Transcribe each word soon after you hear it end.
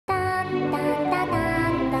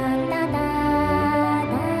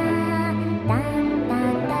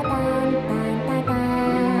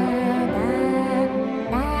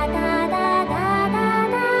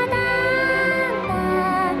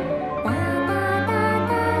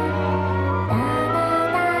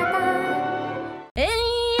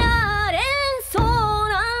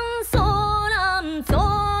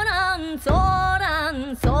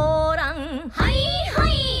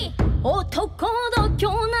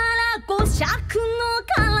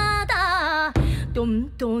どん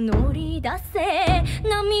と乗り出せ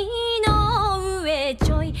波の上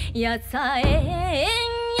ちょいやさえんや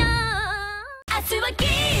明日はきっ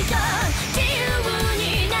と自由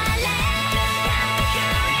になれ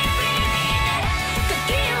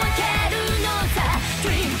時を蹴るのさ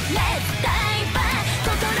Dreamless ダイバー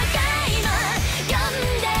心が今呼ん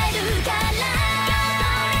でるから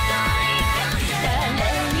誰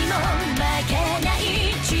にも負けない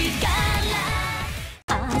力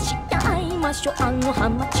明日会いましょうあの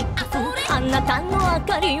浜近くあなたの明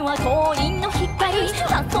かりは恋の光誘っ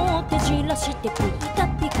てじらしてピカ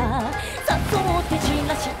ピカ誘ってじ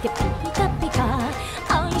らしてピカピカ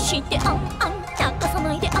愛してあんあん泣かさ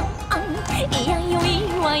ないであんあんいやよい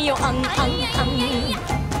いわよあんあんあんあ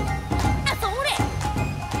それ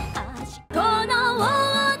この大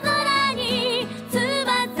空に翼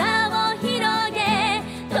を広げ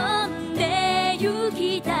飛んで行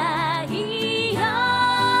きたいよ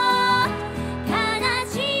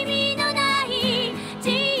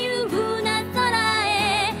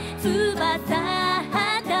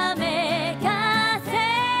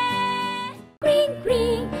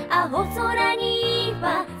青空に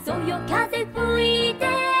はそよ風吹いて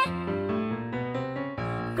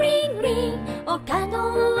グリーングリーン丘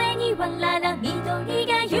の上にはララ緑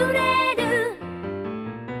が揺れる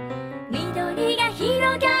緑が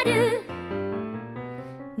広がる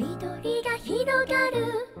緑が広が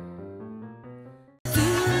るズンズ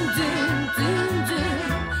ンズンズン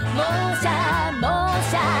もしゃも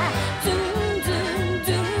しゃズンズン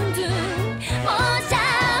ズンズンもしゃ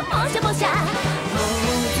もしゃもしゃ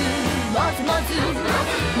もずもずも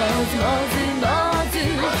ずもずもず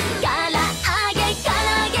から揚げから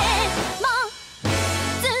揚げも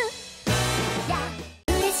ずや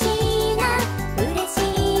嬉しいな嬉し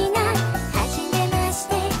いな初めまし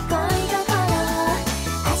て恋心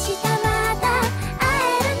明日また会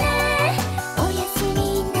えるねおやすみ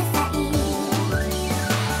なさい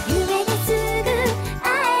夢ですぐ会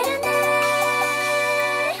えるね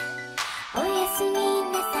おやすみ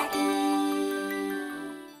なさい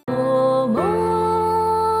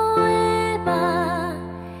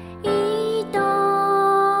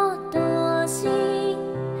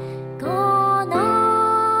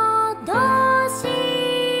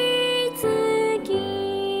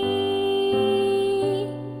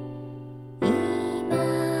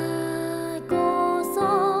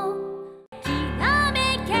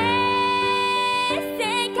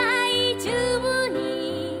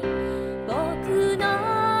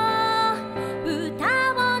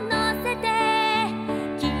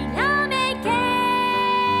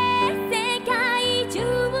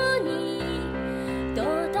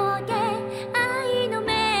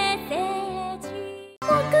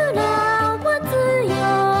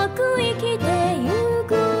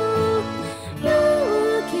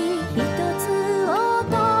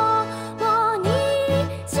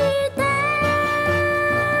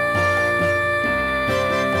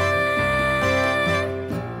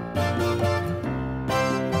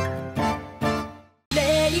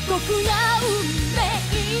も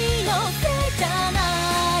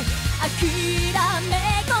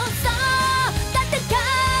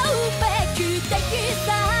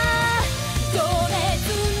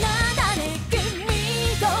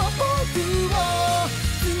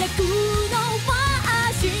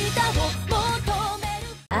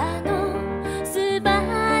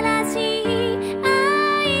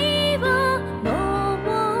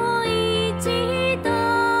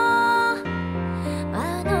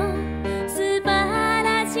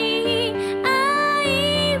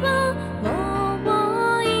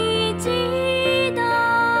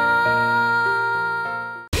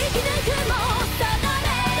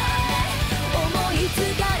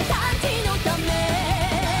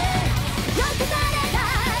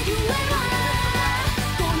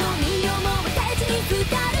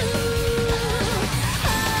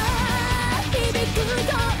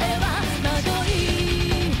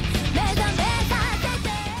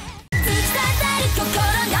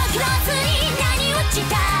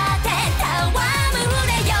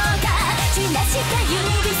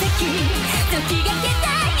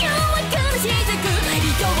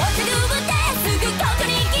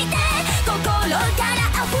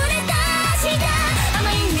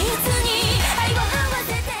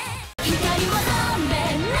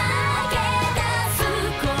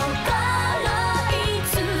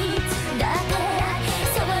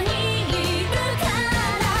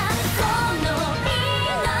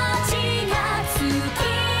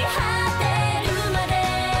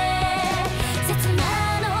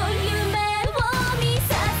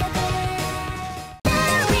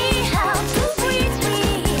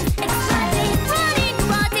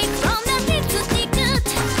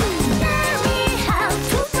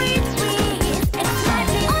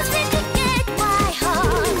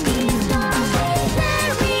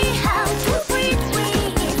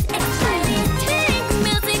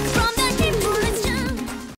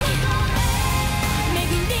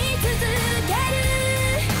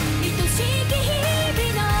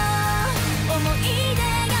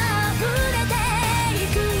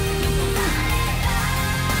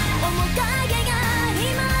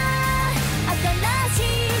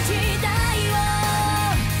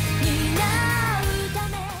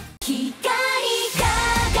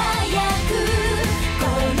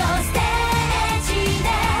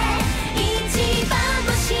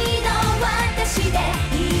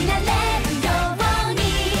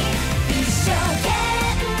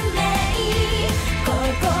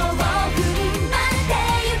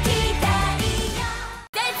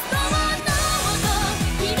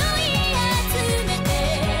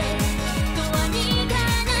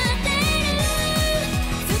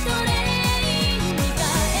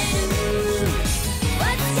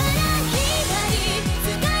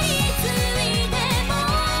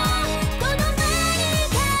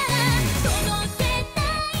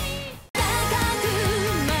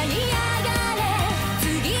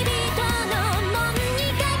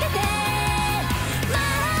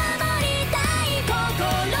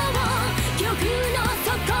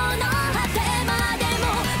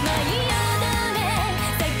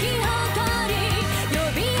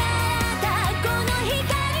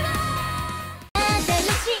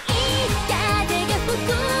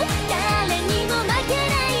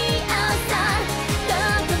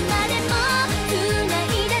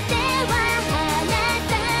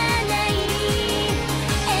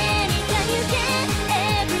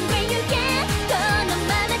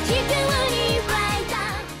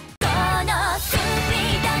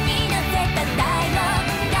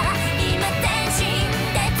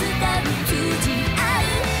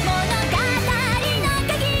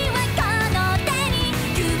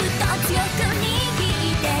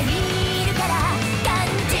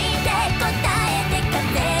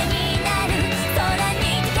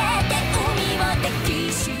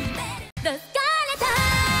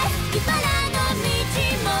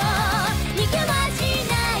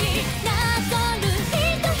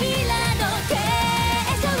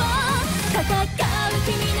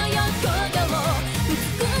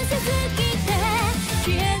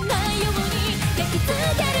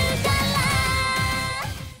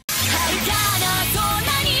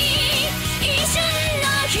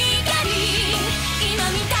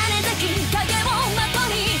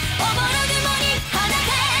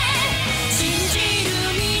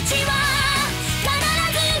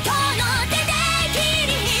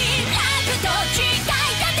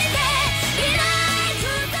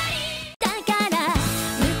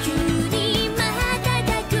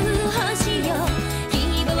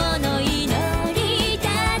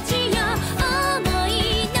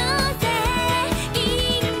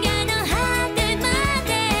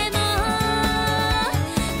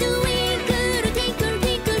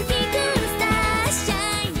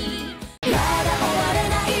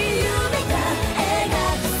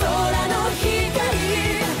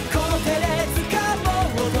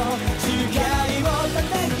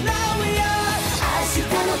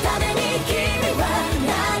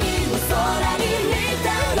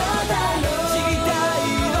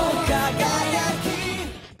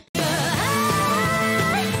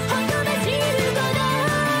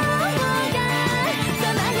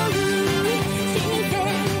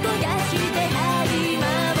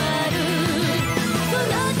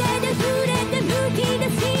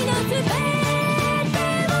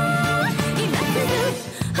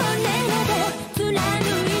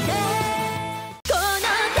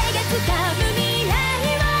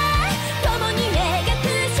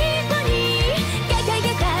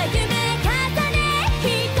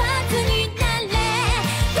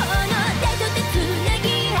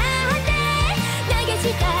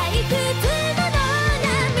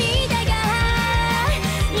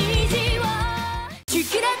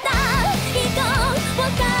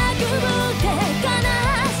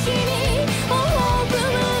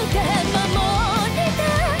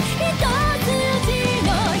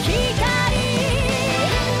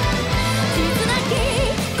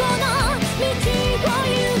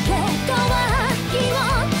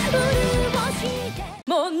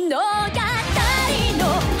物語の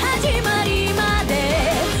始まりまで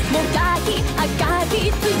もがき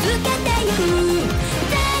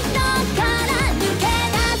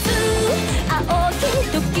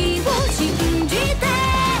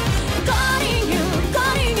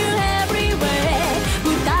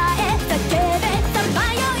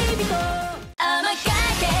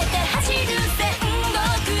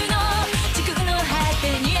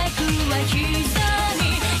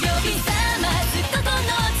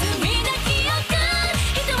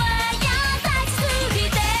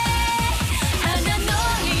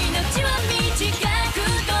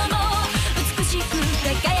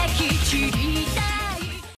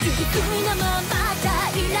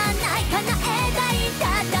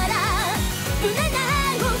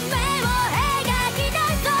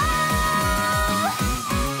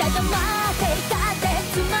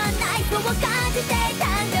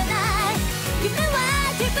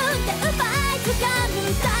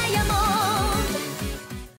む太